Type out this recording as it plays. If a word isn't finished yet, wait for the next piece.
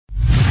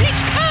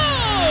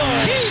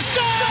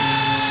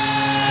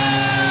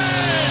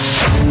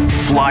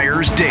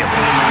Flyers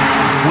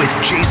Daily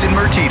with Jason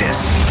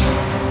Martinez.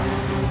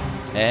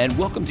 And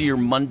welcome to your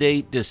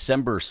Monday,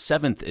 December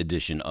 7th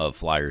edition of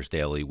Flyers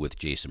Daily with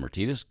Jason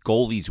Martinez.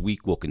 Goalies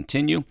Week will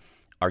continue.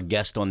 Our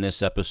guest on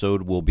this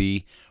episode will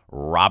be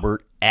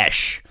Robert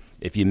Esche.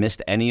 If you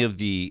missed any of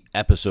the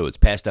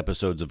past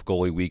episodes of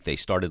Goalie Week, they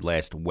started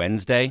last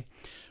Wednesday.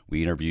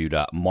 We interviewed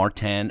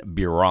Martin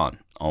Biron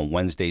on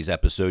Wednesday's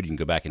episode. You can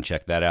go back and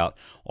check that out.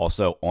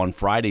 Also, on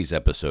Friday's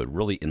episode,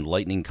 really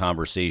enlightening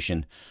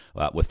conversation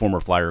with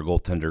former Flyer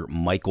goaltender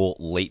Michael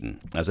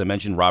Leighton. As I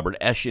mentioned, Robert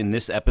Esche in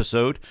this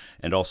episode,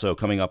 and also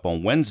coming up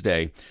on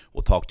Wednesday,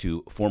 we'll talk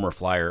to former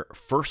Flyer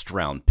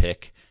first-round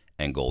pick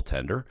and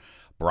goaltender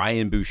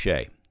Brian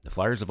Boucher. The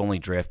Flyers have only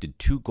drafted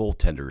 2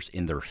 goaltenders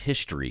in their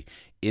history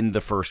in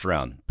the first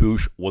round.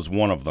 Bouch was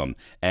one of them.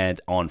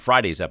 And on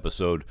Friday's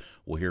episode,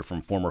 we'll hear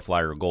from former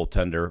Flyer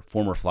goaltender,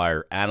 former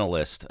Flyer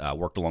analyst,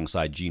 worked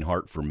alongside Gene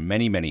Hart for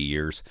many, many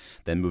years,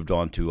 then moved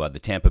on to the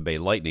Tampa Bay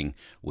Lightning.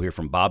 We'll hear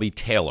from Bobby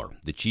Taylor.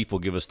 The Chief will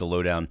give us the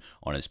lowdown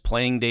on his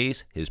playing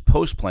days, his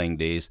post-playing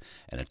days,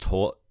 and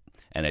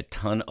a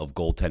ton of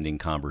goaltending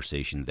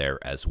conversation there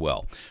as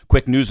well.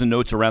 Quick news and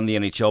notes around the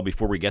NHL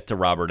before we get to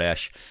Robert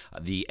Esche.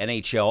 The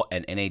NHL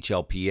and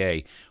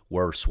NHLPA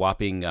were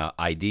swapping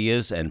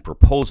ideas and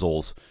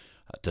proposals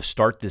to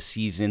start the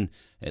season.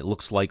 It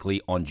looks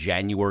likely on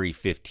January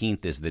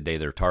 15th is the day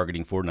they're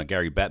targeting for. Now,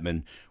 Gary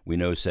Bettman, we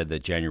know, said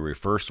that January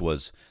 1st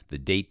was the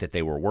date that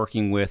they were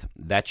working with.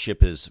 That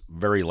ship has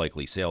very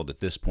likely sailed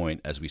at this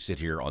point as we sit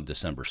here on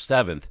December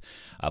 7th.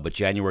 But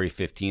January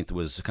 15th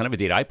was kind of a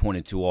date I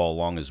pointed to all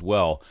along as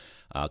well,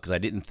 because I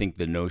didn't think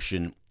the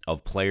notion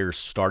of players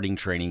starting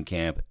training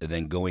camp and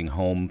then going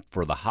home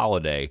for the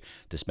holiday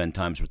to spend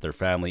times with their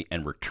family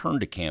and return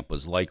to camp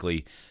was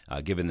likely,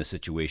 given the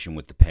situation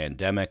with the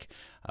pandemic.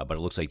 But it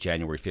looks like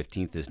January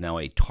 15th is now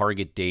a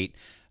target date.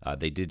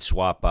 They did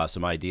swap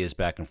some ideas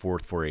back and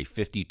forth for a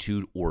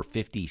 52 or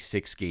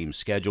 56 game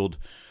scheduled.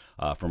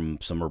 From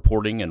some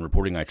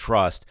reporting I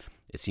trust,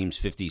 it seems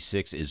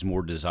 56 is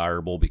more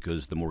desirable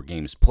because the more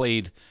games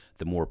played,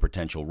 the more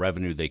potential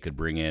revenue they could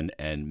bring in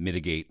and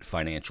mitigate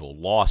financial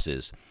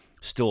losses.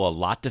 Still a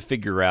lot to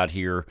figure out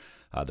here.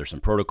 There's some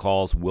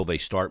protocols. Will they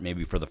start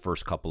maybe for the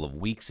first couple of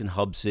weeks in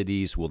hub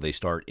cities? Will they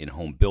start in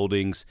home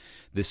buildings?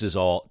 This is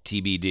all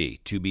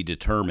TBD, to be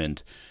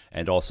determined.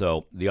 And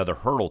also, the other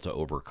hurdle to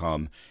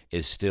overcome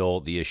is still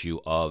the issue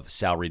of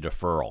salary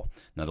deferral.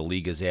 Now, the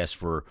league has asked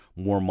for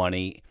more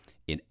money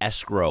in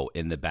escrow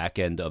in the back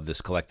end of this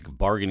collective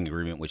bargaining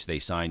agreement, which they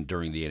signed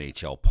during the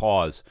NHL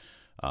pause.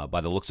 By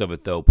the looks of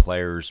it, though,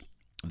 players,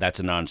 that's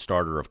a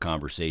non-starter of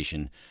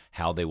conversation.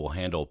 How they will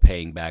handle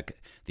paying back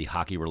the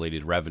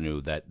hockey-related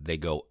revenue that they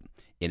go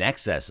in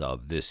excess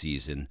of this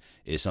season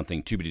is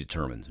something to be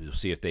determined. We'll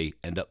see if they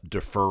end up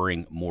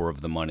deferring more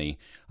of the money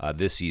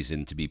this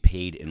season to be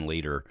paid in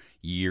later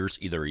years,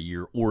 either a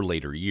year or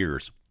later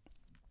years.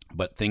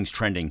 But things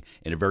trending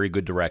in a very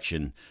good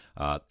direction.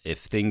 If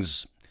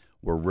things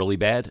were really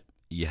bad,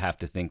 you have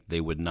to think they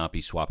would not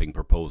be swapping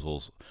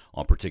proposals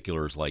on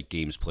particulars like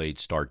games played,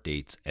 start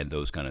dates, and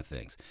those kind of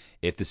things.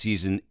 If the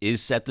season is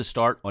set to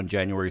start on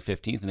January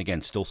 15th, and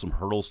again, still some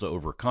hurdles to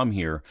overcome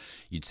here,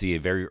 you'd see a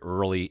very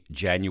early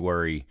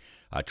January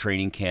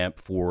training camp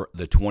for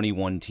the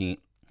 24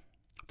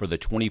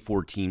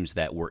 teams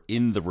that were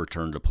in the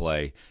return to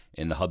play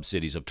in the hub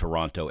cities of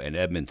Toronto and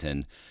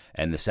Edmonton,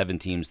 and the 7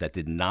 teams that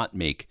did not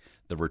make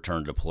the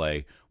return to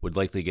play would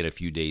likely get a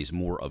few days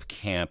more of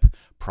camp,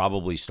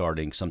 probably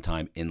starting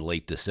sometime in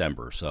late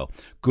December. So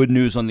good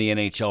news on the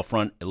NHL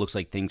front. It looks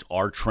like things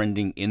are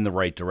trending in the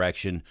right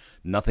direction.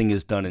 Nothing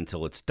is done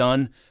until it's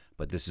done,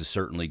 but this is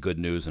certainly good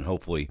news, and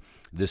hopefully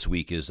this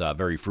week is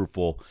very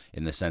fruitful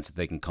in the sense that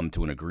they can come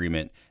to an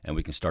agreement and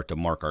we can start to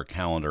mark our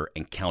calendar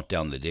and count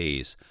down the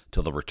days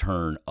till the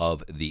return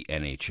of the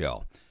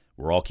NHL.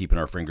 We're all keeping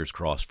our fingers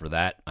crossed for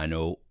that. I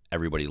know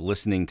everybody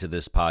listening to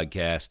this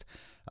podcast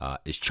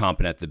is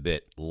chomping at the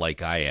bit,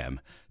 like I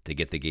am, to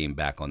get the game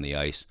back on the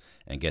ice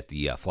and get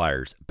the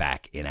Flyers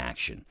back in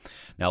action.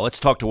 Now let's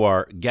talk to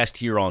our guest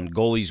here on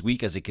Goalies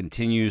Week as it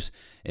continues.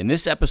 In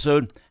this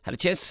episode, had a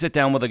chance to sit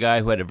down with a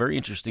guy who had a very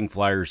interesting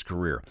Flyers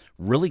career.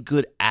 Really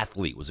good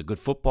athlete, was a good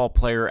football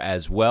player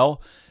as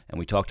well, and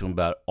we talked to him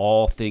about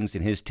all things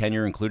in his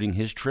tenure, including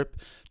his trip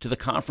to the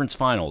conference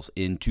finals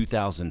in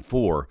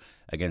 2004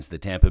 against the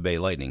Tampa Bay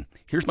Lightning.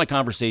 Here's my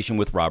conversation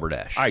with Robert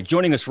Esche. All right,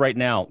 joining us right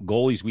now,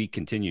 Goalies Week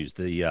continues,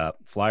 the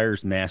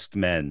Flyers masked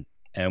men,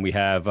 and we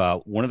have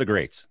one of the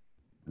greats,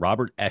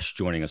 Robert Esche,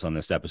 joining us on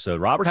this episode.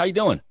 Robert, how you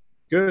doing?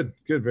 Good,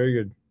 very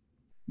good.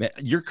 Man,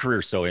 your career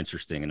is so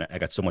interesting, and I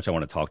got so much I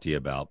want to talk to you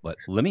about. But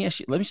let me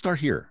start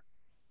here.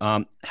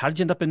 How did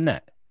you end up in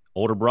net?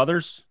 Older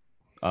brothers?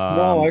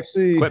 No,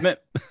 actually, equipment.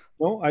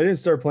 No, I didn't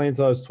start playing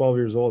until I was 12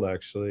 years old,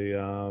 actually.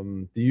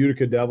 The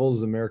Utica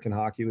Devils, American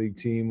Hockey League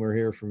team, were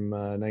here from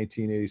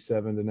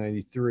 1987 to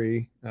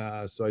 93.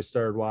 So I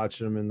started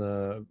watching them in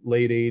the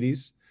late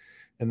 80s.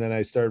 And then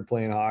I started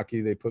playing hockey.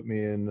 They put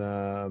me in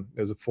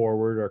as a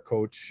forward. Our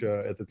coach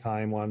at the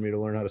time wanted me to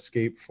learn how to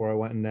skate before I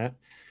went in net.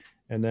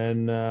 And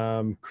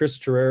then Chris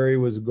Terreri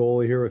was a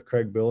goalie here with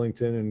Craig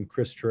Billington, and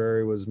Chris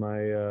Terreri was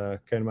my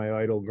kind of my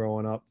idol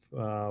growing up.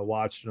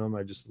 Watching him,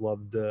 I just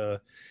loved.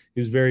 He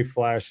was very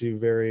flashy,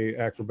 very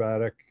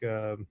acrobatic.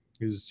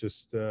 He was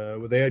just.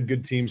 They had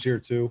good teams here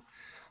too,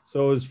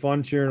 so it was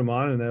fun cheering him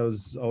on, and that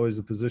was always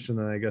a position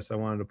that I guess I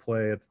wanted to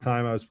play. At the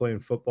time, I was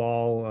playing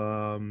football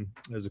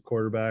as a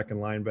quarterback and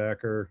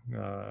linebacker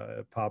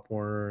at Pop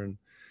Warner,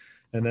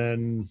 and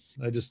then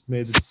I just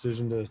made the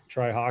decision to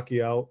try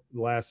hockey out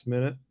last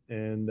minute.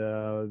 And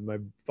my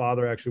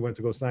father actually went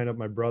to go sign up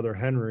my brother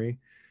Henry,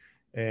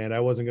 and I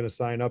wasn't going to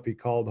sign up. He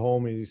called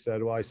home and he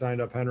said, "Well, I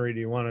signed up Henry. Do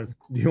you want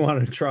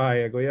to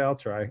try?" I go, "Yeah, I'll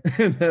try."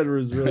 And that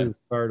was really the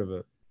start of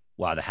it.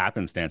 Wow, the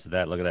happenstance of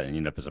that. Look at that. And you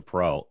end up as a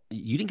pro.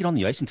 You didn't get on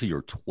the ice until you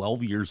were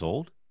 12 years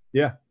old?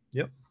 Yeah.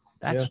 Yep.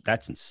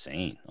 That's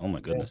insane. Oh my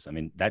goodness. Yeah. I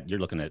mean, that you're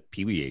looking at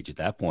Pee-wee age at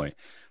that point.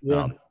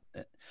 Yeah.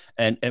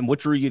 And what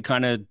drew you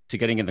kind of to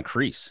getting in the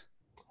crease?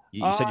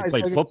 You said you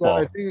played football.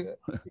 I think,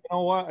 you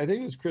know what? I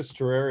think it was Chris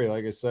Terreri.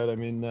 Like I said, I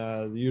mean,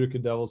 the Utica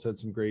Devils had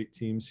some great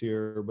teams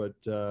here, but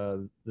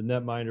the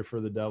netminder for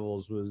the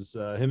Devils was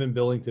him and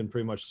Billington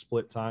pretty much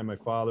split time. My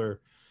father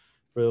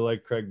really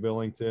liked Craig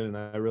Billington, and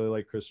I really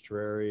liked Chris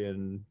Terreri.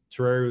 And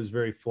Terreri was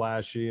very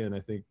flashy, and I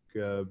think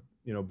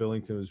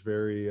Billington was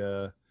very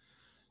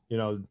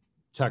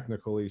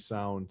technically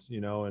sound,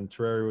 and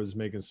Terreri was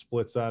making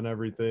splits on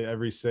everything,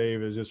 every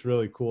save. It was just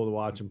really cool to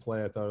watch him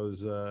play. I thought it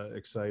was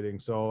exciting.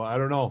 So I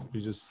don't know.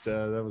 He just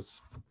that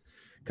was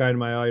kind of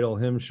my idol,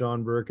 him,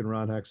 Sean Burke, and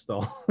Ron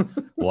Hextall.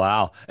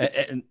 Wow.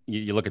 And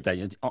you look at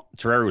that.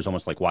 Terreri was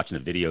almost like watching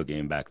a video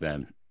game back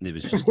then. It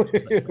was just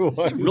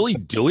really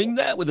doing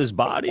that with his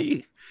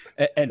body.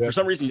 And for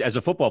some reason, as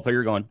a football player,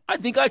 you're going, I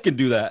think I can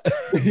do that.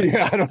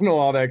 Yeah, I don't know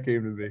how that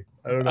came to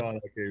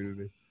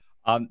me.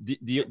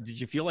 Did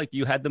you feel like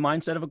you had the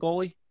mindset of a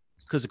goalie?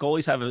 Because the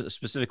goalies have a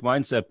specific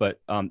mindset, but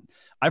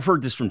I've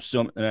heard this from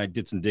and I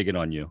did some digging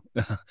on you.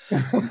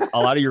 A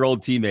lot of your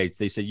old teammates,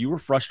 they said you were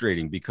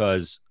frustrating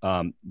because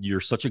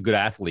you're such a good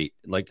athlete.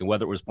 Like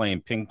whether it was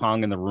playing ping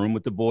pong in the room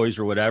with the boys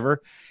or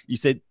whatever, you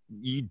said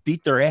you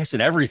beat their ass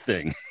in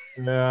everything.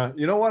 Yeah,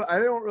 you know what? I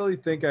don't really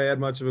think I had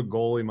much of a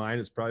goalie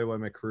mind. It's probably why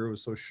my career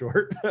was so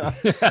short.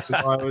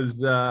 I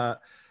was a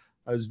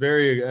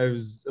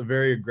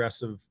very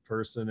aggressive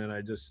person, and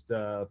I just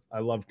I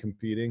loved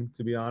competing,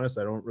 to be honest.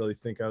 I don't really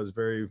think I was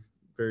very,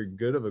 very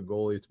good of a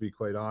goalie, to be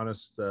quite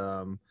honest.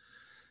 I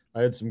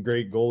had some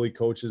great goalie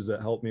coaches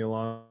that helped me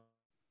along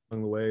the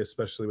way,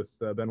 especially with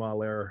Benoit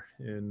Allaire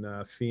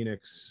in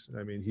Phoenix.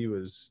 I mean, he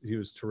was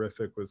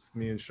terrific with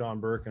me and Sean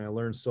Burke, and I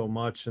learned so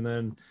much. And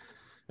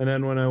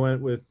then when I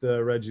went with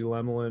Reggie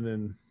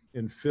Lemelin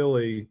in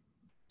Philly,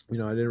 I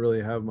didn't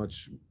really have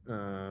much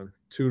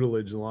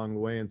tutelage along the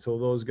way until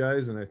those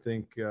guys. And I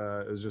think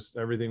it was just,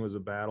 everything was a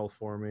battle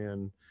for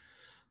me.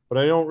 But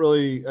I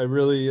really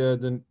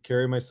didn't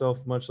carry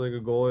myself much like a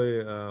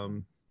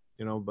goalie,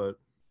 but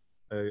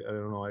I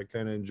don't know. I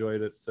kind of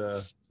enjoyed it.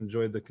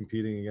 Enjoyed the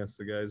competing against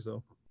the guys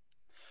though.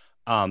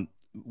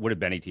 What did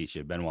Benny teach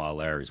you? Benoit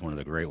Allaire is one of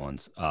the great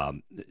ones.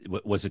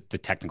 Was it the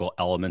technical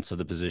elements of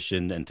the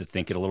position and to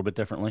think it a little bit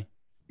differently?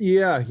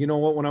 Yeah, you know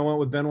what? When I went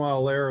with Benoit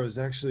Allaire, it was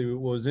actually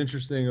what was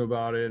interesting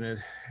about it,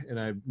 and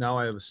I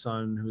have a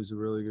son who's a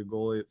really good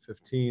goalie at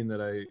 15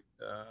 that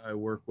I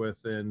work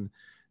with, and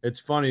it's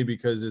funny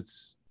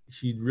because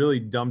he really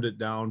dumbed it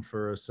down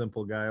for a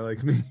simple guy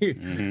like me.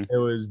 Mm-hmm. It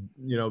was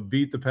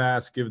beat the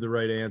pass, give the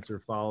right answer,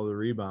 follow the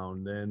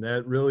rebound, and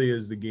that really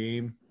is the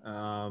game.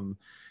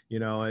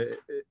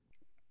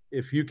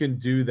 If you can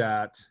do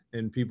that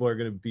and people are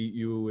going to beat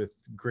you with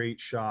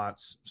great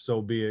shots, so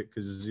be it,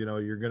 because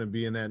you're going to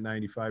be in that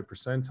 95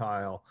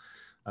 percentile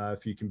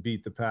if you can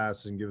beat the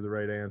pass and give the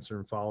right answer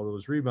and follow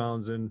those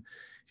rebounds. And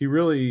he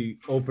really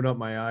opened up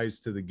my eyes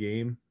to the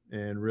game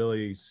and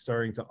really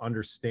starting to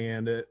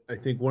understand it. I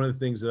think one of the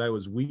things that I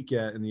was weak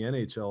at in the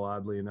NHL,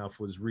 oddly enough,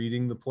 was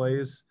reading the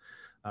plays.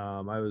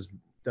 I was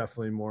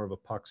definitely more of a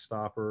puck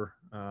stopper.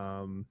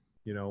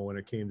 When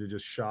it came to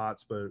just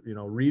shots, but,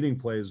 reading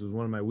plays was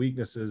one of my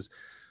weaknesses.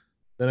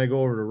 Then I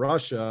go over to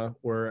Russia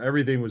where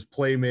everything was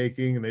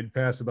playmaking and they'd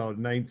pass about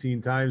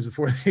 19 times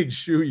before they'd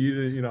shoot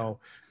you.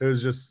 It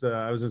was just,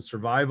 I was in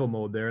survival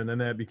mode there. And then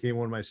that became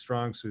one of my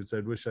strong suits.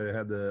 I wish I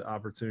had the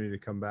opportunity to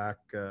come back,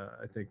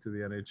 I think, to the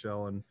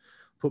NHL and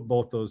put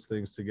both those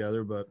things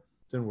together, but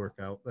didn't work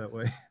out that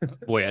way.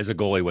 Boy, as a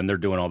goalie, when they're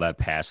doing all that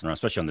passing around,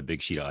 especially on the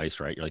big sheet of ice,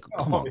 right? You're like,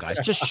 come on, guys,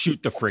 just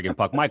shoot the friggin'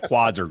 puck. My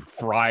quads are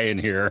frying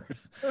here.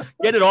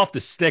 Get it off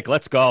the stick.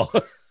 Let's go.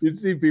 You'd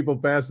see people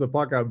pass the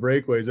puck on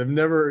breakaways. I've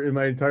never in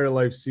my entire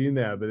life seen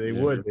that, but they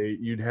would.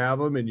 You'd have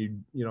them, and you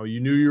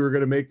knew you were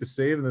going to make the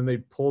save, and then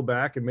they'd pull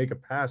back and make a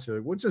pass. You're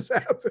like, what just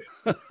happened?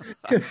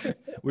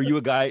 Were you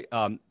a guy?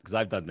 Because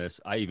I've done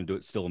this. I even do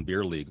it still in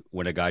beer league.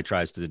 When a guy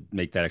tries to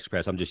make that extra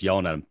pass, I'm just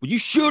yelling at him, "Will you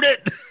shoot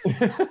it?"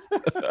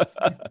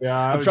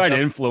 Yeah, I'm trying to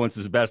influence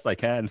as best I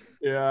can.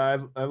 Yeah,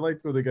 I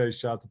liked when the guy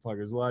shot the puck.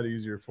 It was a lot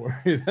easier for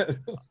me.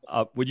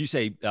 Would you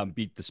say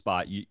beat the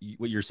spot?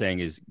 What you're saying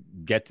is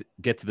get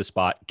to the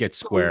spot, get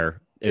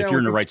square, if you're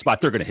in the right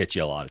spot, they're going to hit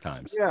you a lot of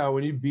times. Yeah,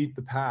 when you beat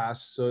the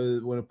pass, so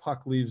when a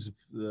puck leaves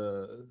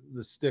the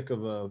stick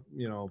of a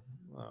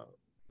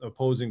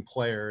opposing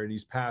player and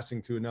he's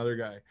passing to another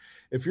guy,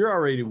 if you're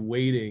already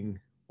waiting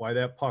why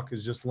that puck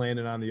is just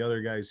landing on the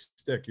other guy's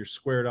stick, you're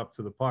squared up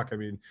to the puck. I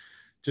mean,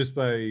 just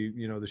by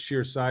the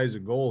sheer size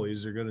of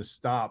goalies, they're going to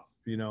stop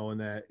in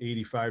that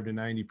 85 to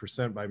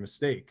 90% by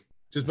mistake.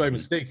 Just by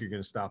mistake, you're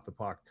going to stop the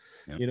puck.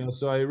 Yep.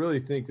 So I really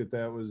think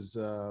that was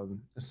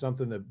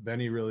something that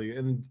Benny really,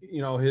 and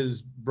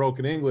his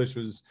broken English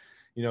was,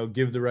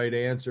 give the right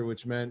answer,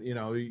 which meant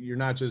you're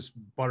not just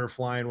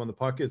butterflying when the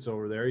puck gets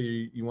over there.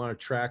 You want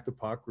to track the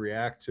puck,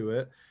 react to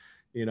it,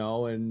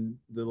 and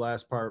the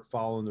last part,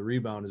 following the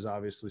rebound, is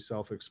obviously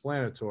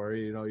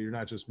self-explanatory. You're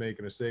not just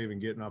making a save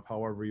and getting up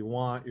however you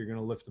want. You're going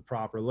to lift the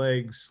proper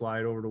legs,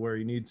 slide over to where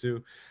you need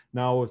to.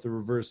 Now with the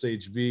reverse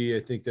HV,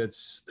 I think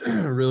that's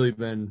really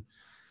been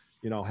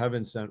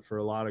heaven sent for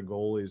a lot of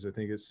goalies. I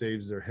think it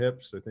saves their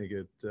hips. I think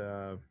it,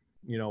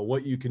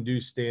 what you can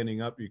do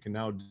standing up, you can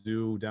now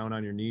do down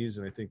on your knees.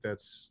 And I think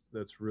that's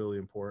really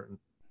important.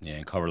 Yeah.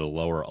 And cover the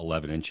lower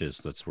 11 inches.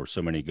 That's where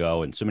so many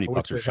go. And so many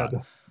pucks are shot.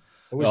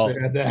 I wish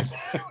I had that.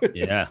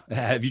 Yeah.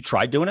 Have you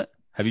tried doing it?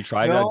 Have you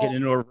tried getting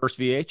into a reverse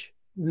VH?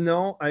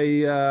 No,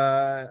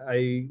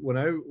 I when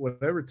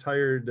I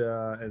retired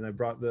and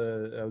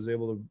I was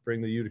able to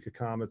bring the Utica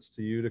Comets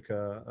to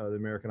Utica, the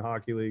American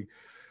Hockey League.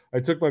 I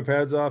took my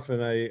pads off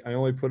and I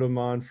only put them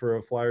on for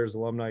a Flyers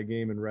alumni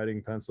game in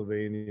Reading,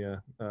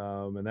 Pennsylvania.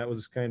 And that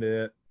was kind of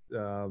it.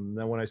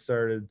 Then when I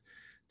started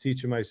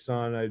teaching my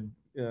son,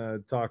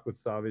 I'd talk with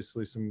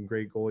obviously some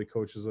great goalie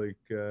coaches like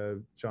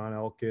John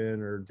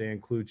Elkin or Dan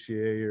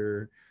Cloutier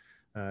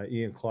or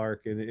Ian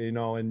Clark. And,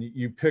 and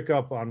you pick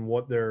up on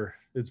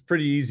it's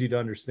pretty easy to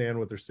understand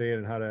what they're saying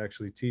and how to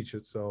actually teach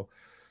it. So,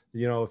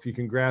 if you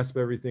can grasp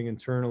everything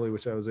internally,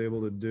 which I was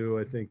able to do,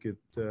 I think it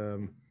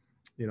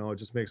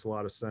just makes a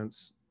lot of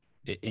sense.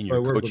 In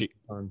your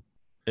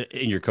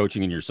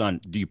coaching and your son,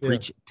 do you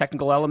preach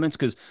technical elements?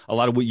 Because a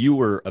lot of what you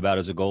were about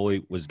as a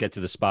goalie was get to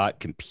the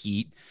spot,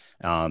 compete,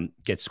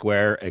 get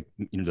square,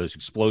 those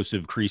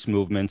explosive crease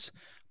movements.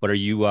 But are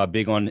you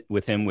big on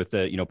with him with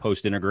the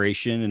post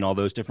integration and all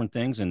those different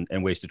things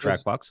and ways to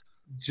track pucks?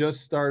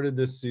 Just started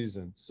this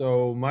season.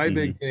 So my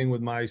big thing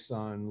with my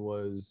son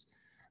was,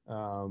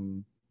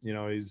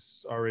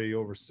 he's already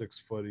over 6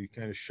 foot. He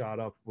kind of shot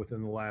up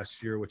within the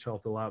last year, which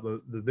helped a lot. But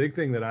the big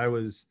thing that I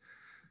was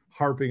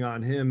harping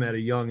on him at a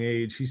young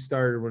age, he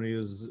started when he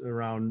was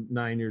around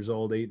 9 years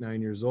old, 8,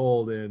 9 years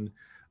old. And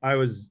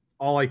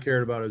all I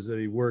cared about is that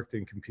he worked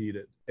and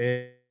competed.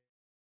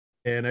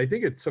 And I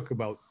think it took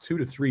about 2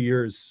 to 3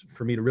 years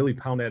for me to really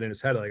pound that in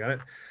his head. Like,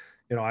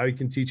 I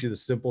can teach you the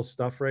simple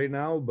stuff right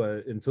now,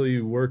 but until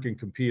you work and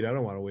compete, I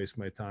don't want to waste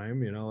my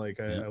time.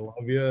 I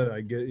love you.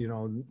 I get,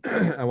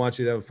 I want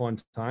you to have a fun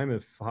time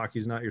if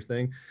hockey's not your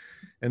thing.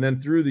 And then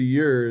through the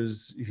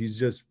years, he's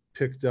just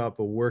picked up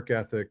a work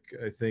ethic.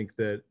 I think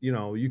that,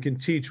 you can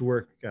teach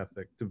work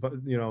ethic.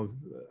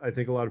 I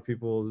think a lot of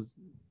people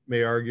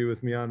may argue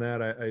with me on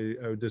that.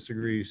 I would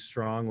disagree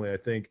strongly. I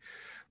think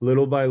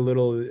little by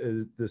little,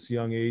 at this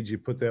young age, you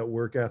put that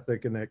work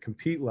ethic and that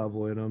compete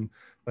level in them.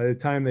 By the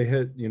time they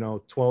hit,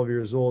 12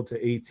 years old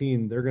to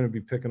 18, they're going to be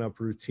picking up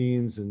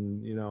routines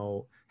and,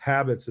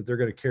 habits that they're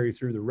going to carry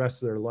through the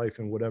rest of their life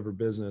in whatever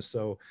business.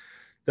 So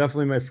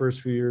definitely my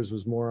first few years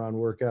was more on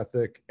work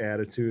ethic,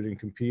 attitude, and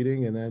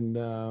competing. And then,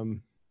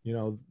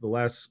 the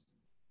last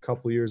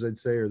couple of years, I'd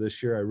say, or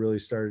this year, I really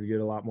started to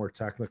get a lot more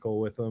technical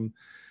with them.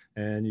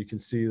 And you can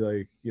see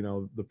the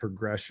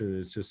progression.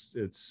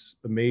 It's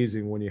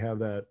amazing when you have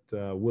that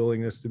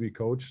willingness to be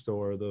coached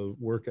or the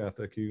work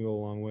ethic, you can go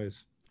a long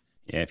ways.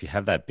 Yeah. If you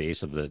have that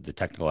base of the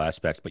technical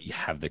aspects, but you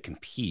have the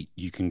compete,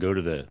 you can go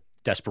to the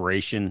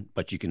desperation,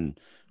 but you can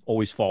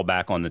always fall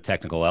back on the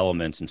technical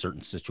elements in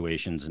certain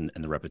situations and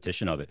the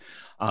repetition of it.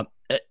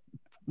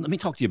 Let me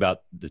talk to you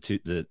about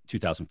the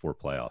 2004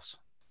 playoffs.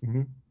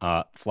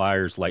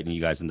 Flyers, Lightning,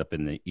 you guys end up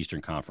in the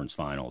Eastern Conference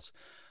Finals.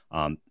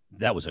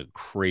 That was a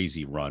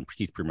crazy run.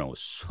 Keith Primeau was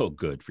so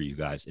good for you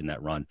guys in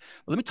that run.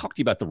 But let me talk to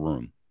you about the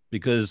room,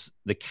 because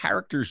the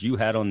characters you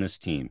had on this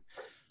team,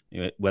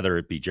 whether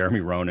it be Jeremy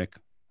Roenick,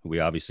 who we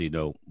obviously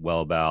know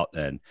well about,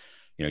 and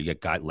you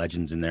got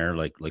legends in there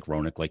like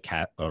Roenick, like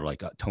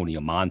Tony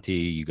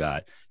Amonte. You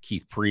got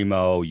Keith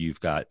Primeau. You've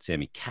got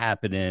Sammy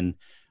Kapanen.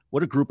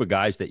 What a group of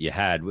guys that you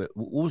had. What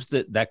was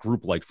that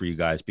group like for you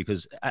guys?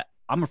 Because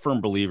I'm a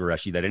firm believer,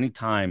 actually, that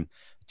anytime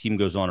a team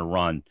goes on a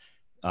run,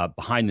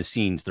 behind the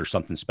scenes, there's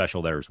something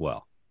special there as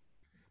well.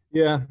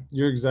 Yeah,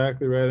 you're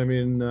exactly right. I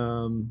mean,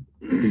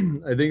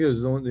 I think it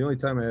was the only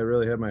time I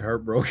really had my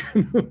heart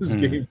broken was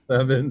Game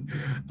 7.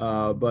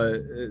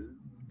 But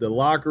the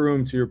locker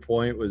room, to your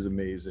point, was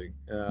amazing.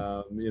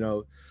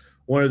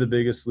 One of the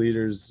biggest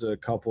leaders, a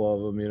couple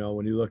of them,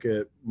 when you look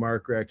at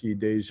Mark Recchi,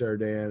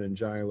 Desjardins, and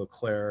Johnny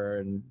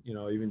Leclerc, and,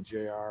 even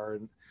JR,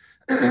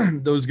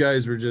 and those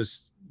guys were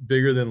just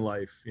bigger than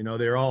life.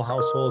 They're all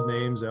household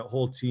names. That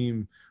whole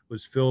team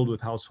was filled with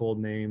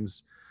household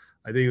names.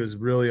 I think it was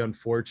really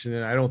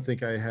unfortunate. I don't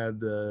think I had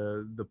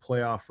the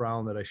playoff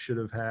round that I should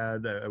have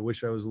had. I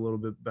wish I was a little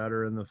bit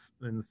better in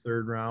the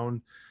third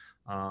round.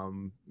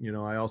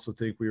 I also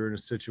think we were in a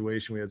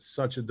situation, we had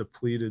such a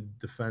depleted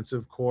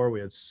defensive core. We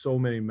had so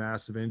many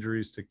massive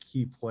injuries to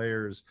key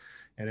players,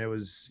 and it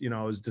was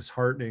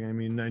disheartening. I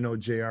mean, I know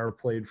JR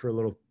played for a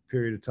little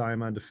period of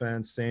time on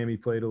defense. Sammy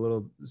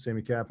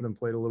Kapanen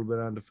played a little bit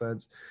on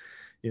defense,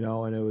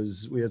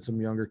 and we had some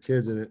younger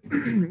kids in it.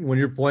 When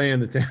you're playing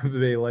the Tampa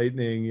Bay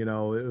Lightning, it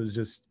was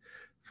just,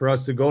 for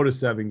us to go to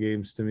 7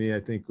 games, to me, I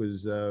think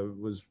was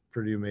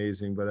pretty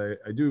amazing. But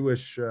I do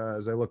wish,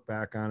 as I look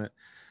back on it,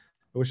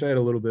 I wish I had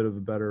a little bit of a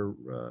better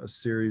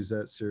series.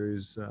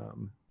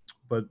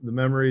 But the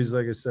memories,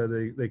 like I said,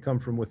 they come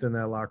from within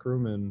that locker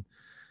room, and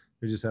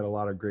we just had a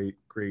lot of great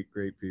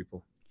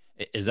people.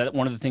 Is that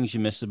one of the things you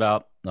miss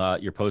about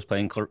your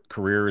post-playing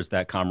career, is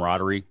that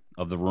camaraderie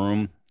of the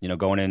room,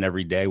 going in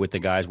every day with the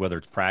guys, whether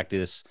it's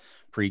practice,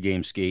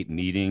 pregame skate,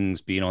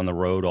 meetings, being on the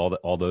road,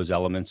 all those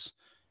elements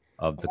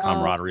of the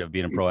camaraderie of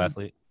being a pro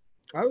athlete?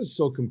 I was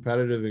so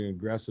competitive and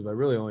aggressive. I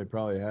really only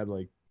probably had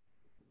like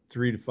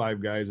 3 to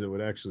 5 guys that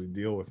would actually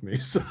deal with me.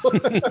 So,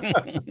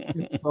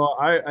 so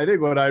I think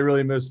what I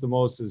really miss the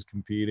most is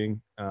competing.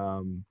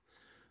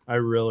 I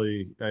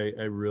really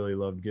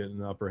loved getting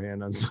the upper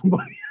hand on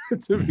somebody,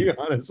 to be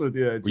honest with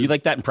you. Were you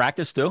like that in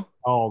practice too?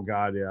 Oh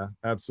God, yeah,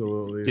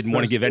 absolutely. Didn't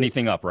want to give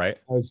anything up, right?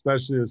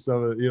 Especially with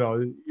some of,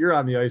 you're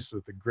on the ice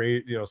with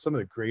some of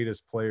the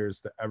greatest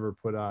players to ever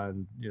put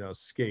on,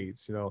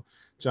 skates,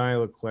 Johnny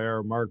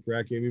Leclerc, Mark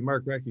Recchi. I mean,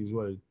 Mark Recchi's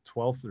what,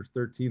 12th or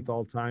 13th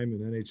all time in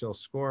NHL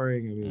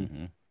scoring. I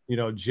mean,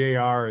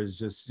 JR is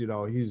just,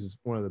 he's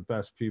one of the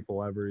best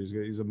people ever.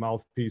 He's a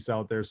mouthpiece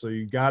out there. So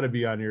you got to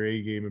be on your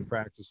A game in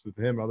practice with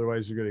him.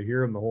 Otherwise you're going to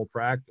hear him the whole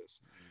practice,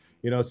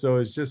 so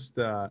it's just,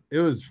 it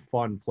was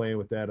fun playing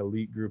with that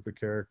elite group of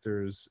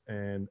characters,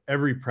 and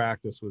every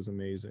practice was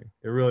amazing.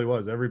 It really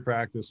was. Every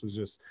practice was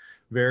just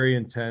very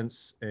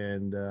intense,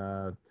 and,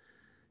 and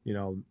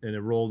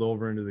it rolled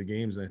over into the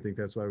games. And I think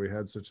that's why we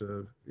had such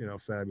a,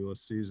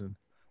 fabulous season.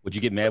 Would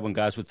you get mad when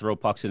guys would throw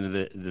pucks into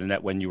the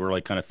net when you were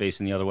like kind of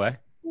facing the other way?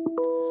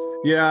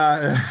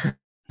 Yeah,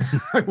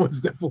 I was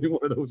definitely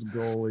one of those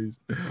goalies.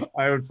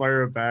 I would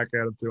fire it back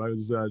at him too. I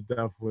was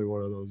definitely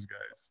one of those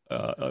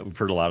guys. We've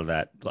heard a lot of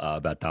that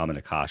about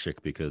Dominik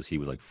Hasek, because he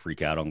would like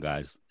freak out on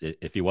guys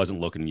if he wasn't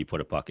looking and you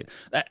put a puck in.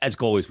 As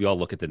goalies, we all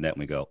look at the net and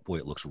we go, boy,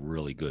 it looks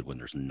really good when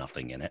there's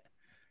nothing in it.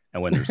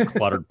 And when there's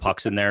cluttered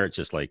pucks in there, it's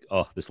just like,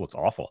 oh, this looks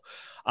awful.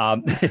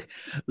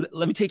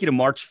 Let me take you to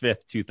March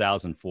 5th,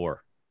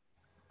 2004.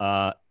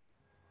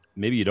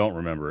 Maybe you don't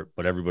remember it,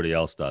 but everybody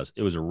else does.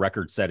 It was a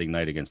record-setting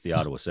night against the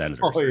Ottawa Senators.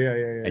 Oh,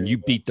 yeah. And you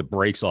beat the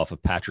brakes off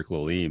of Patrick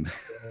Lalime.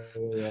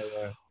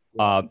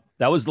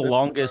 That was the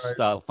longest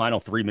final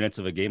 3 minutes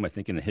of a game, I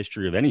think, in the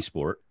history of any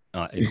sport,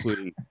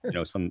 including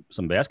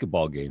some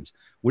basketball games.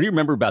 What do you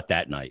remember about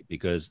that night?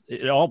 Because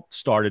it all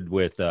started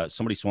with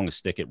somebody swung a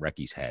stick at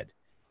Recchi's head,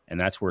 and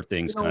that's where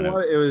things kind of.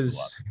 It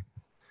was,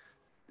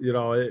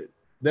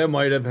 that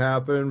might have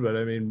happened, but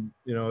I mean,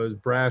 it was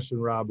Brash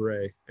and Rob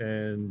Ray,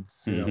 and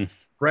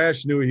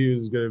Brash knew he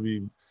was going to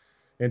be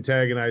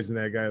antagonizing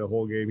that guy the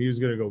whole game. He was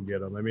going to go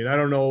get him. I mean, I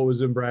don't know what was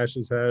in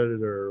Brash's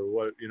head or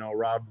what,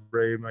 Rob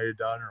Ray might have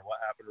done or what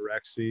happened to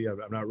Rexy.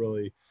 I'm not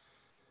really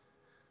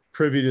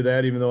privy to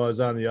that, even though I was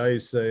on the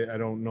ice. I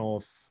don't know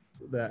if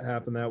that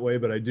happened that way,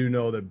 but I do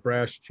know that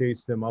Brash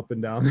chased him up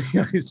and down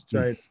the ice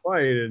trying to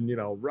fight. And,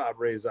 Rob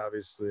Ray's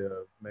obviously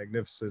a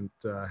magnificent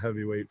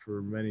heavyweight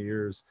for many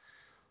years.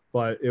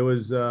 But it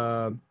was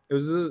a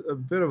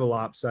bit of a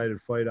lopsided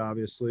fight,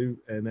 obviously.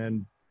 And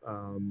then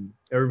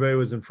everybody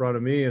was in front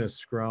of me in a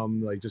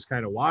scrum, like just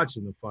kind of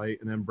watching the fight.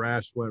 And then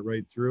Brash went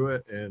right through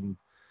it. And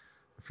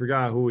I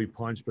forgot who he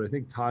punched, but I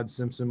think Todd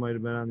Simpson might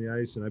have been on the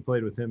ice. And I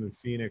played with him in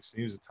Phoenix. And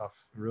he was a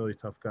really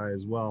tough guy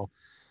as well.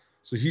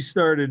 So he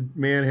started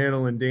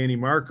manhandling Danny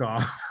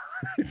Markov.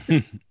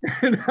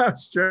 And I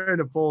was trying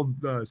to pull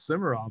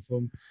Simmer off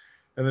him.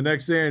 And the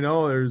next thing I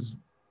know, there's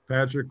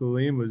Patrick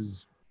Lalime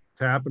was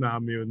tapping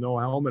on me with no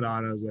helmet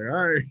on. I was like,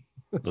 all right,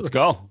 let's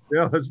go.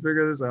 Yeah, let's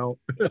figure this out.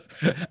 And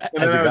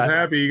then I was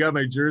happy. He got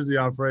my jersey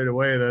off right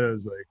away. Then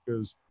it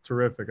was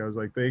terrific. I was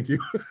like, thank you.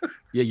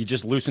 Yeah, you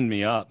just loosened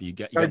me up.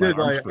 I did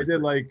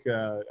like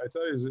I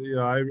thought he was,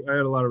 I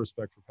had a lot of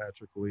respect for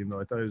Patrick Lalime, though.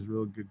 I thought he was a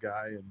real good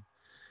guy, and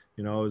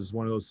it was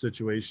one of those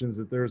situations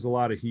that there was a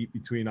lot of heat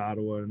between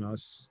Ottawa and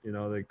us.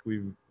 Like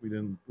we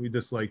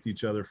disliked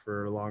each other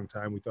for a long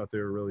time. We thought they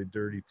were a really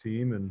dirty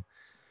team, and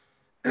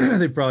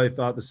they probably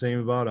thought the same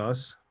about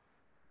us,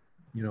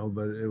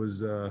 but it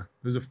was a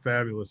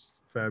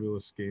fabulous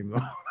game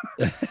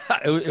though.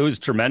 It was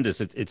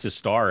tremendous. It's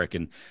historic.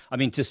 And I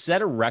mean, to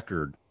set a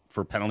record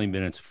for penalty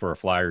minutes for a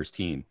Flyers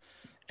team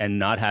and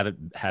not have it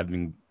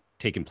having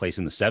taken place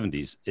in the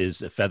 70s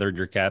is a feather in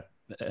your cap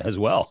as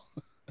well.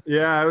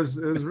 Yeah, it was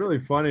really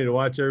funny to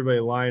watch everybody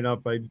line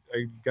up. I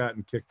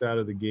gotten kicked out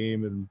of the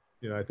game, and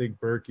I think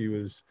Berkey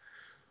was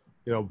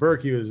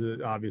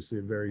obviously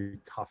a very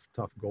tough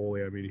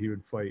goalie. I mean, he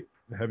would fight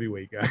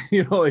heavyweight guy. He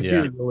Yeah.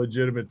 was a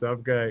legitimate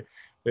tough guy.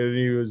 And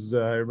he was,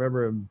 I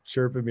remember him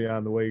chirping me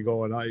on the way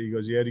going out. He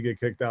goes, you had to get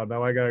kicked out.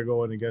 Now I got to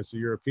go in against a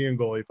European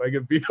goalie. If I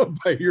get beat up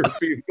by a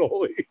European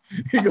goalie,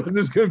 he goes,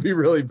 it's going to be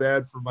really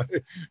bad for my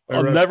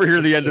I'll never hear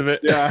the end of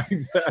it. Yeah,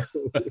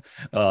 exactly.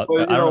 But,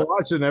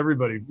 watching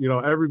everybody,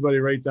 everybody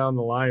right down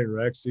the line,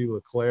 Rexy,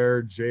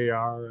 Leclerc, JR.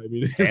 I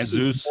mean,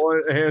 Jesus.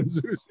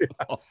 Jesus.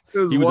 Yeah.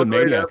 He was a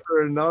maniac. Right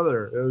after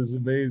another. It was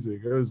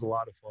amazing. It was a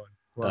lot of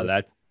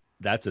fun.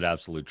 That's an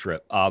absolute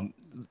trip.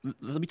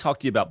 Let me talk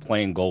to you about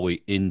playing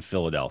goalie in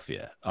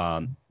Philadelphia.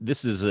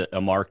 This is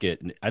a market,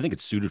 and I think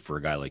it's suited for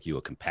a guy like you,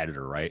 a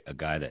competitor, right? A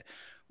guy that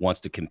wants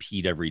to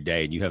compete every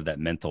day, and you have that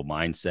mental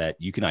mindset.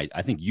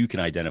 I think you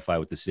can identify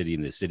with the city,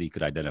 and the city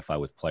could identify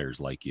with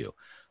players like you.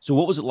 So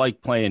what was it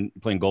like playing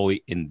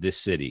goalie in this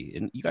city?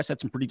 And you guys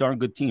had some pretty darn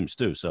good teams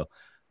too, so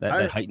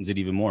that heightens it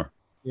even more.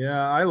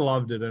 Yeah, I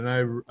loved it,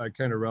 and I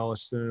kind of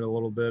relished in it a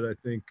little bit. I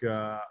think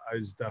I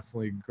was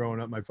definitely growing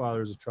up. My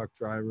father was a truck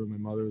driver. My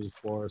mother was a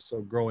florist.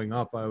 So growing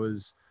up, I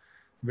was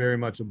very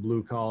much a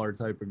blue-collar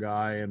type of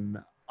guy, and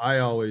I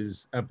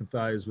always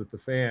empathize with the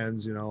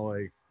fans.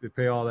 Like they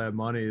pay all that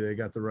money. They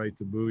got the right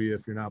to boo you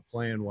if you're not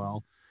playing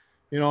well.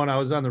 And I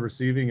was on the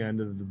receiving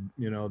end of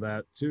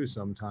that too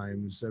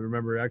sometimes. I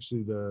remember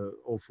actually the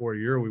 2004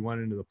 year we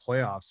went into the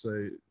playoffs.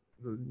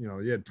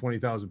 You had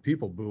 20,000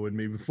 people booing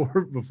me before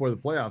the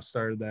playoffs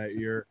started that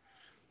year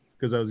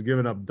because I was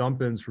giving up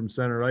dump-ins from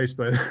center ice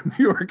by the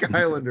New York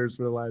Islanders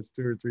for the last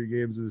 2 or 3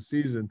 games of the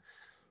season.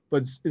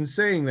 But in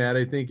saying that,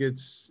 I think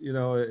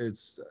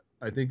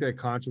I think that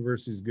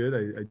controversy is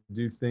good. I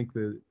do think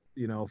that,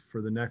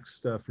 for the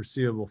next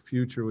foreseeable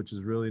future, which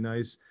is really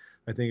nice,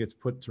 I think it's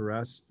put to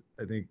rest.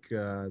 I think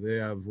they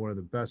have one of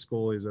the best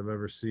goalies I've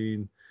ever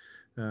seen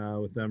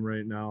with them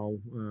right now,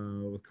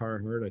 with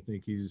Carter Hart. I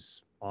think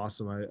he's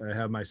awesome. I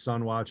have my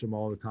son watch him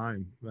all the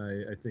time.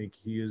 I think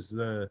he is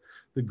the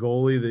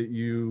goalie that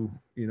you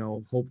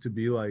hope to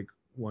be like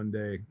one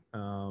day.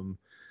 I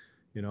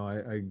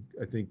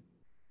think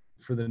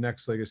for the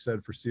next, like I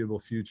said, foreseeable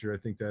future, I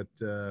think that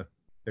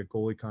that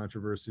goalie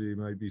controversy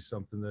might be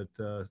something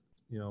that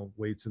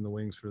waits in the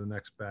wings for the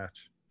next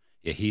batch.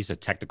 Yeah, he's a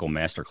technical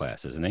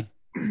masterclass, isn't he?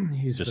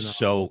 He's just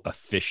so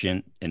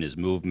efficient in his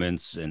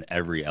movements and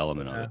every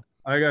element of it.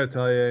 I got to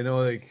tell you, I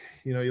know,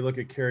 you look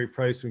at Carey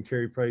Price. When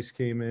Carey Price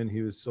came in,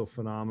 he was so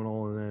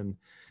phenomenal. And then,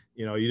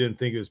 you didn't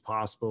think it was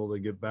possible to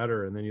get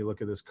better. And then you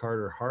look at this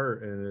Carter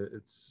Hart, and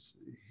it's,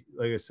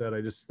 like I said,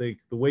 I just think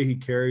the way he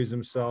carries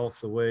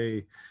himself, the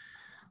way,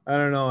 I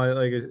don't know,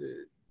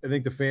 I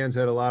think the fans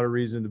had a lot of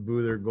reason to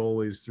boo their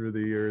goalies through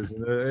the years.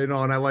 And, and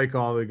I like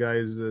all the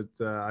guys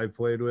that I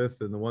played with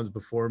and the ones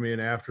before me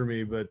and after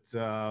me. But,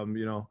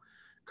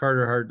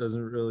 Carter Hart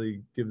doesn't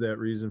really give that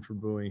reason for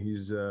booing.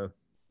 He's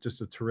just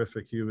a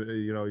terrific human.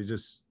 He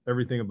just,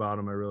 everything about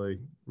him I really,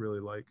 really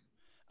like.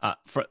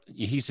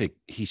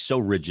 He's so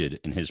rigid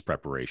in his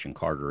preparation.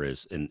 Carter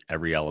is in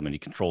every element. He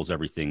controls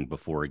everything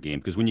before a game,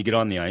 because when you get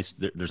on the ice,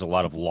 there's a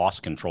lot of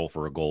lost control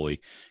for a goalie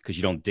because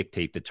you don't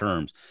dictate the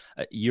terms.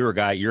 You're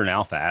an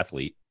alpha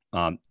athlete.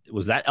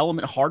 Was that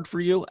element hard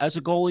for you as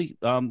a goalie?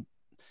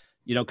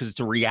 Because it's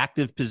a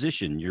reactive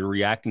position. You're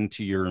reacting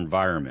to your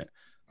environment.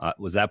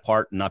 Was that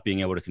part, not being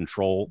able to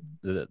control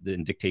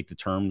and dictate the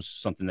terms,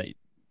 something that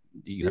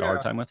you had a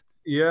hard time with?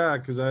 Yeah,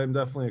 because I'm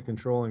definitely a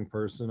controlling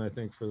person, I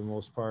think, for the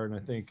most part. And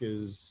I think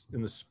is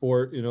in the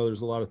sport,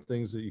 there's a lot of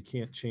things that you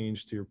can't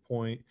change, to your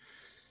point.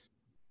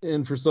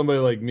 And for somebody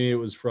like me, it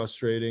was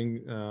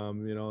frustrating.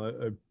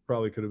 I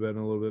probably could have been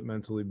a little bit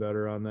mentally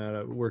better on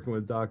that. Working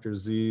with Dr.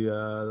 Z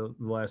the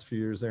last few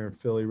years there in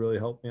Philly really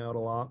helped me out a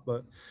lot.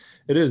 But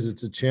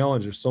it's a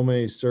challenge. There's so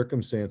many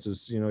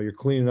circumstances. You're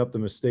cleaning up the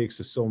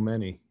mistakes of so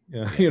many.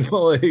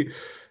 Generally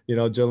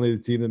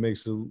the team that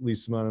makes the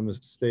least amount of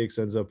mistakes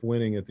ends up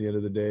winning at the end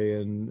of the day.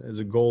 And as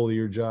a goalie,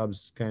 your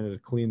job's kind of to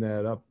clean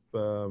that up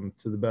to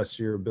the best of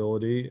your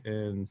ability.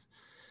 And,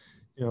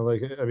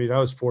 I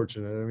was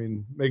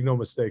fortunate. Make no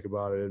mistake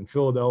about it. In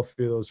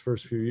Philadelphia, those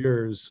first few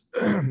years,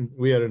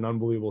 we had an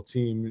unbelievable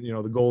team.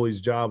 The goalie's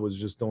job was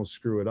just don't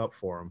screw it up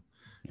for him.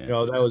 Yeah.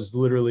 That was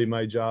literally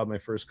my job my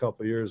first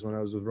couple of years when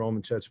I was with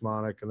Roman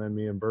Cechmanek and then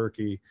me and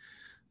Berkey.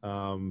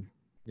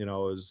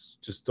 Is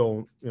just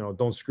don't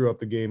screw up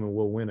the game and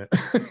we'll win it.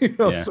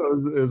 So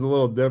it was a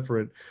little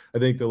different. I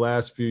think the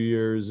last few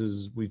years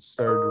as we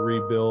started to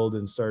rebuild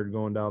and started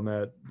going down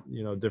that,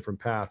 different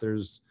path,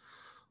 there's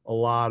a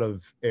lot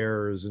of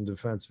errors in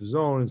defensive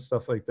zone and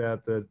stuff like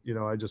that,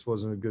 I just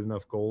wasn't a good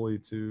enough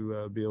goalie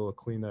to be able to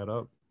clean that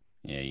up.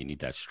 Yeah. You need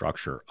that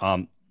structure.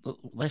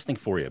 Last thing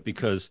for you,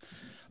 because,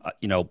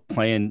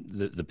 playing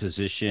the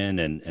position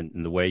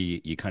and the way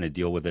you kind of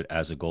deal with it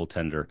as a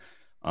goaltender,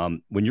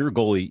 when you're a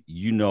goalie,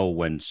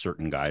 when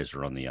certain guys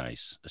are on the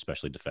ice,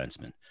 especially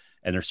defensemen,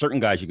 and there's certain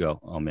guys you go,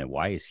 oh man,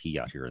 why is he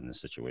out here in this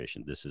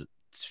situation? This is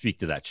speak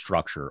to that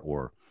structure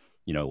or,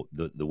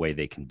 the way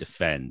they can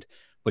defend.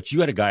 But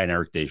you had a guy in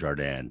Eric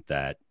Desjardins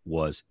that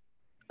was,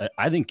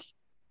 I think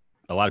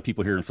a lot of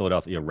people here in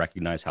Philadelphia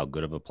recognize how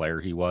good of a player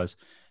he was.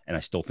 And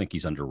I still think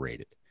he's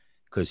underrated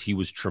because he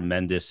was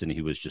tremendous and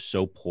he was just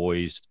so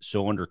poised,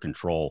 so under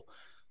control.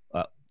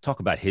 Talk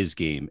about his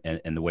game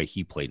and the way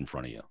he played in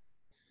front of you.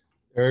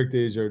 Eric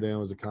Desjardins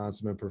was a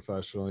consummate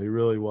professional. He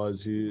really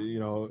was. He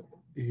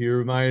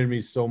reminded me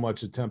so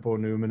much of Tempo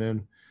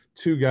Numminen,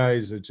 two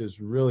guys that just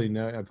really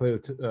I played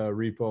with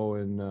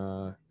Repo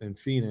in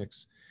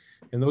Phoenix,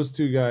 and those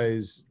two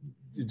guys,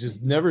 it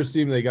just never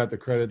seemed they got the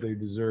credit they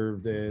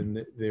deserved,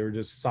 and they were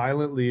just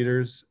silent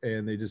leaders,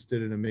 and they just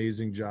did an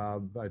amazing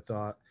job, I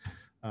thought.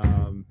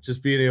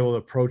 Just being able to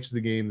approach the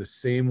game the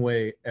same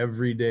way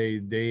every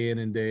day in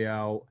and day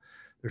out.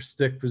 Their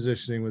stick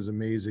positioning was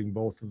amazing,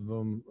 both of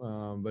them.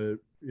 But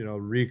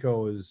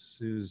Rico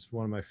is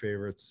one of my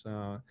favorites,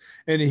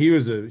 and he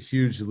was a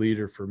huge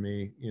leader for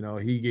me.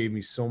 He gave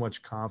me so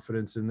much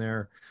confidence in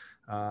there.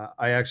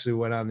 I actually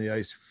went on the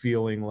ice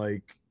feeling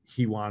like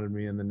he wanted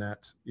me in the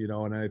net,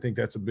 and I think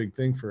that's a big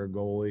thing for a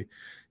goalie,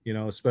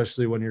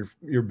 especially when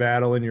you're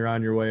battling, you're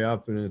on your way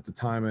up. And at the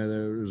time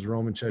there was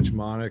Roman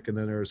Cechmanek, and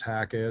then there was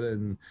Hackett,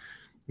 and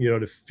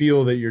to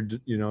feel that your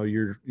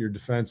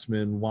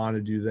defenseman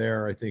wanted you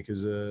there, I think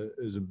is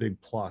a big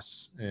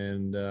plus.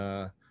 And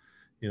I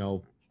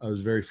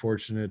was very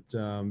fortunate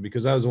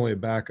because I was only a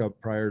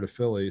backup prior to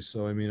Philly.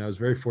 So I was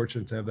very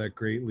fortunate to have that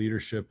great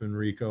leadership in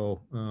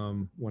Rico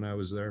when I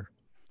was there.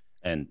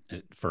 And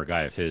for a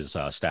guy of his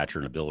stature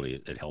and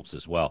ability, it helps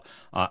as well.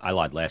 I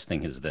lied. Last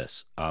thing is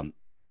this.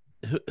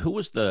 Who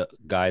was the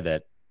guy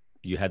that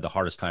you had the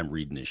hardest time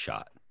reading his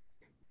shot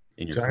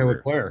in your career?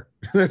 LeClaire.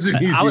 That's an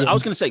easy I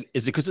was going to say,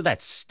 is it because of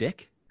that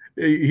stick?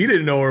 He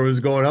didn't know where it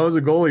was going. How was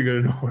a goalie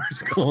going to know where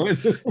it's going?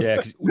 Yeah,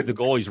 because the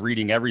goalie's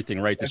reading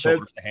everything, right? The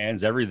shoulders, the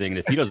hands, everything. And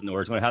if he doesn't know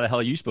where it's going, how the hell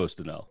are you supposed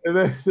to know? And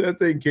that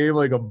thing came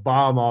like a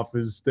bomb off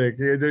his stick.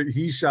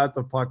 He shot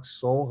the puck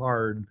so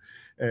hard.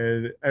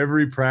 And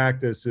every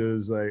practice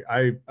is like,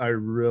 I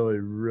really,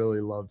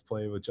 really loved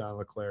playing with John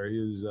LeClaire. He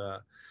was an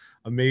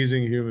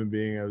amazing human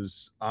being. I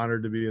was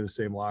honored to be in the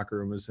same locker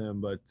room as him.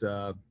 But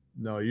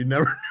no, you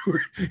never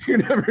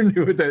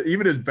knew it. That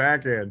even his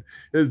backhand,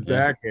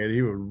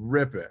 he would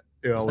rip it.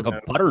 It's like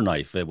a butter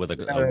knife with a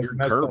weird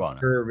curve on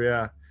it.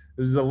 Yeah,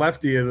 this is a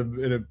lefty and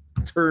it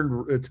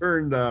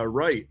turned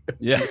right.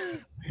 Yeah.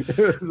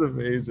 It was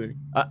amazing.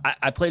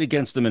 I played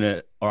against him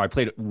I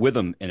played with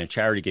him in a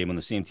charity game on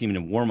the same team, and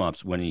in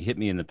warm-ups when he hit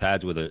me in the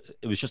pads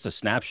it was just a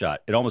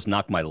snapshot. It almost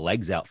knocked my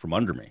legs out from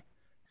under me.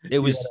 It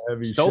was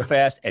so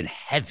fast and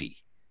heavy.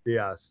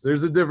 Yes,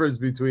 there's a difference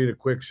between a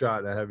quick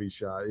shot and a heavy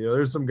shot.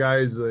 There's some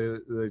guys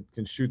that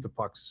can shoot the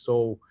puck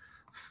so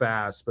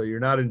fast, but you're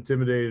not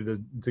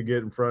intimidated to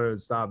get in front of it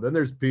and stop. Then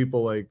there's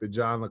people like the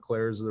John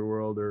LeClaire's of the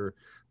world or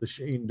the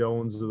Shane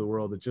Doans of the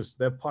world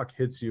that puck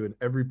hits you and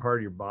every part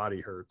of your body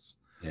hurts.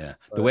 Yeah.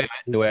 The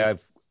way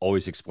I've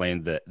always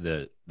explained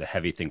the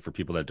heavy thing for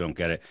people that don't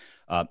get it,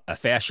 a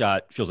fast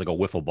shot feels like a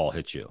wiffle ball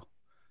hits you.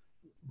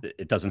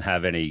 It doesn't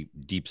have any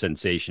deep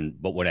sensation,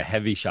 but when a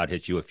heavy shot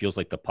hits you, it feels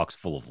like the puck's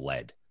full of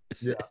lead.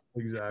 Yeah,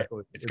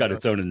 exactly. It's got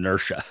its own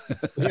inertia.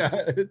 Yeah,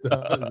 it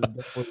does. It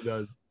definitely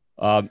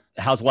does.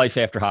 How's life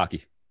after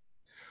hockey?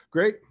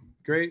 Great.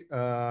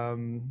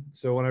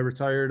 So when I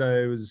retired,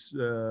 I was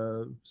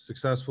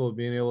successful at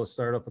being able to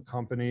start up a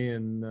company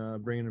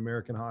and bring an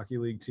American Hockey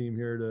League team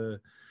here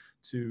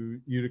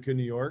to Utica,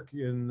 New York,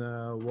 in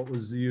what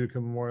was the Utica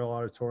Memorial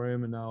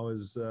Auditorium and now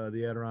is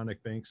the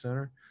Adirondack Bank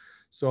Center.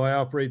 So I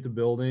operate the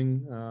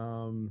building.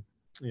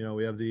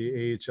 We have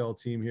the AHL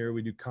team here.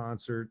 We do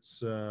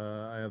concerts.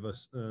 I have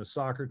a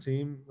soccer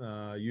team,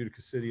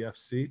 Utica City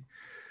FC.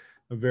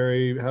 I'm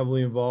very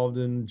heavily involved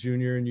in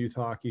junior and youth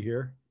hockey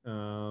here.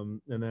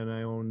 And then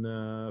I own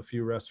a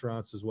few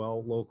restaurants as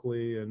well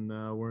locally. And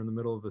we're in the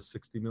middle of a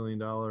 $60 million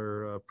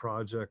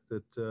project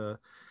that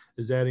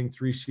is adding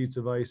 3 sheets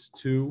of ice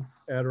to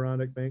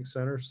Adirondack Bank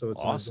Center. So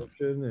it's awesome.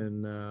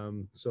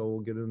 And so we'll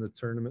get in the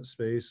tournament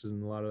space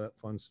and a lot of that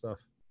fun stuff.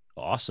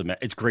 Awesome.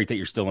 It's great that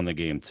you're still in the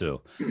game too.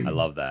 I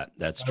love that.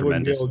 That's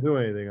tremendous. I wouldn't be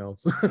able to do anything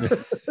else.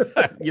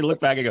 You look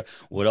back and go,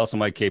 what else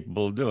am I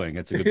capable of doing?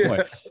 That's a good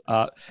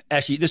point.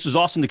 Actually, this was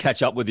awesome to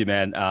catch up with you,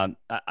 man.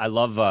 I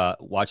love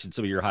watching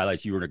some of your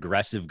highlights. You were an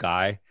aggressive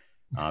guy.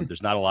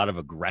 There's not a lot of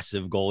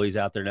aggressive goalies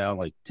out there now,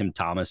 like Tim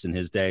Thomas in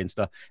his day and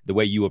stuff. The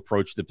way you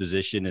approach the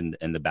position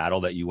and the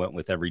battle that you went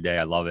with every day,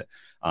 I love it.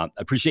 I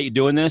appreciate you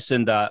doing this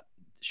and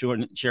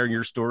sharing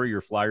your story,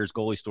 your Flyers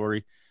goalie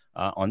story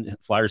on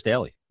Flyers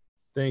Daily.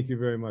 Thank you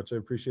very much. I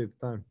appreciate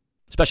the time.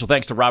 Special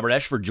thanks to Robert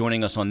Esche for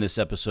joining us on this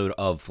episode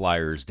of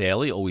Flyers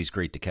Daily. Always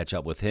great to catch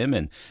up with him,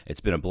 and it's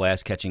been a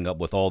blast catching up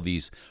with all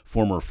these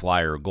former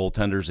Flyer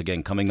goaltenders.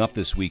 Again, coming up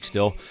this week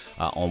still.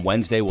 On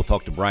Wednesday, we'll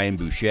talk to Brian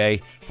Boucher,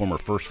 former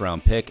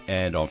first-round pick,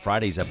 and on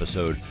Friday's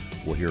episode,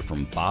 we'll hear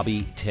from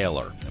Bobby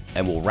Taylor.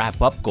 And we'll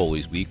wrap up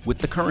Goalies Week with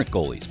the current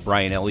goalies,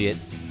 Brian Elliott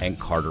and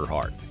Carter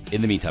Hart.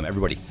 In the meantime,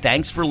 everybody,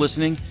 thanks for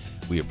listening.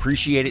 We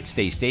appreciate it.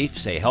 Stay safe,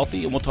 stay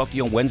healthy, and we'll talk to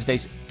you on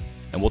Wednesdays.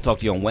 And we'll talk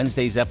to you on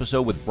Wednesday's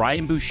episode with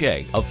Brian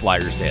Boucher of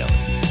Flyers Daily.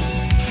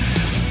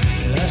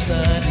 Last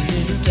night a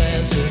little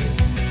dancer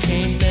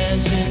came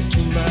dancing to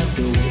my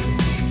door.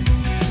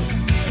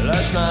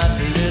 Last night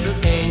a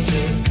little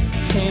angel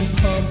came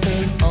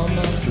pumping on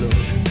the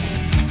floor.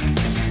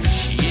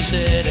 She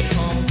said,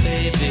 come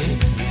baby,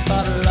 you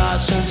got a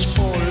license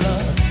for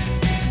love.